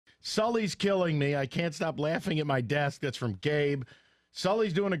Sully's killing me. I can't stop laughing at my desk. That's from Gabe.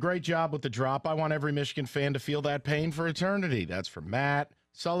 Sully's doing a great job with the drop. I want every Michigan fan to feel that pain for eternity. That's from Matt.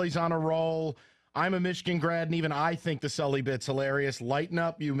 Sully's on a roll. I'm a Michigan grad, and even I think the Sully bit's hilarious. Lighten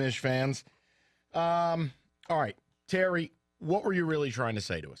up, you Mich fans. All right, Terry, what were you really trying to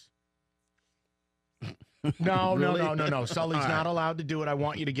say to us? No. Sully's not allowed to do it. I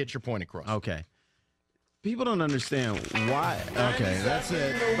want you to get your point across. Okay. People don't understand why. Okay, that's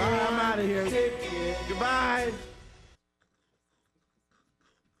it. Bye, I'm out of here. Goodbye.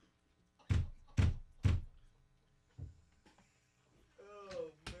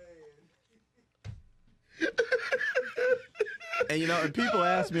 And, you know, and people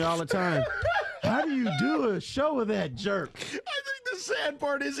ask me all the time, how do you do a show with that jerk? I think the sad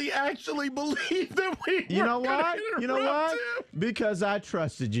part is he actually believed that we You know what? You know what? Because I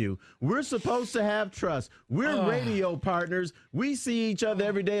trusted you. We're supposed to have trust. We're radio partners. We see each other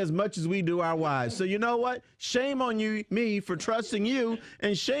every day as much as we do our wives. So you know what? Shame on you, me, for trusting you,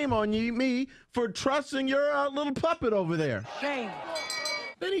 and shame on you, me, for trusting your little puppet over there. Shame.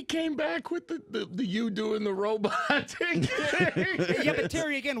 Then he came back with the you doing the robotic thing. Yeah, but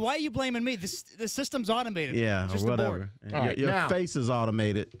Terry, again, why are you blaming me? The system's automated. Yeah, just whatever. Your face is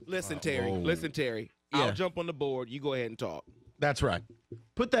automated. Listen, Terry. Listen, Terry. Yeah. I'll jump on the board. You go ahead and talk. That's right.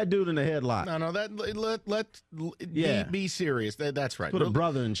 Put that dude in the headlock. Let be serious. That's right. Put a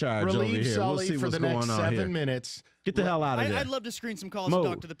brother in charge over Relieve here. Sully We'll see for what's the going next on 7 here. minutes. Get the hell out of there. I'd love to screen some calls Move.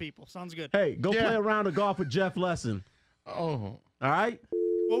 and talk to the people. Sounds good. Hey, go play a round of golf with Jeff Lesson. Oh. All right?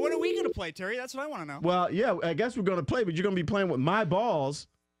 Well, when are we going to play, Terry? That's what I want to know. Well, yeah, I guess we're going to play, but you're going to be playing with my balls.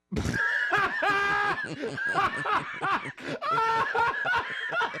 That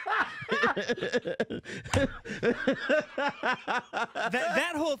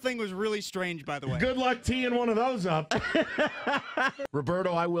whole thing was really strange, by the way. Good luck teeing one of those up.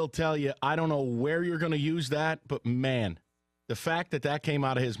 Roberto, I will tell you, I don't know where you're going to use that, but man, the fact that came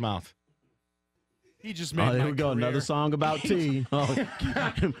out of his mouth. He just made there my we go. career. Another song about tea. Oh,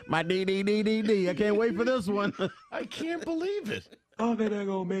 my D. I can't wait for this one. I can't believe it. Oh, that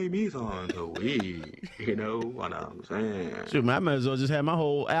gonna make me sound so weak. You know what I'm saying? Shoot, man, I might as well just have my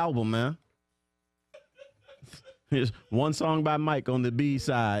whole album, man. Here's one song by Mike on the B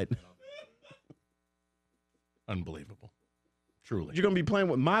side. Unbelievable. Truly. You're going to be playing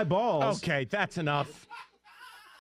with my balls. Okay, that's enough.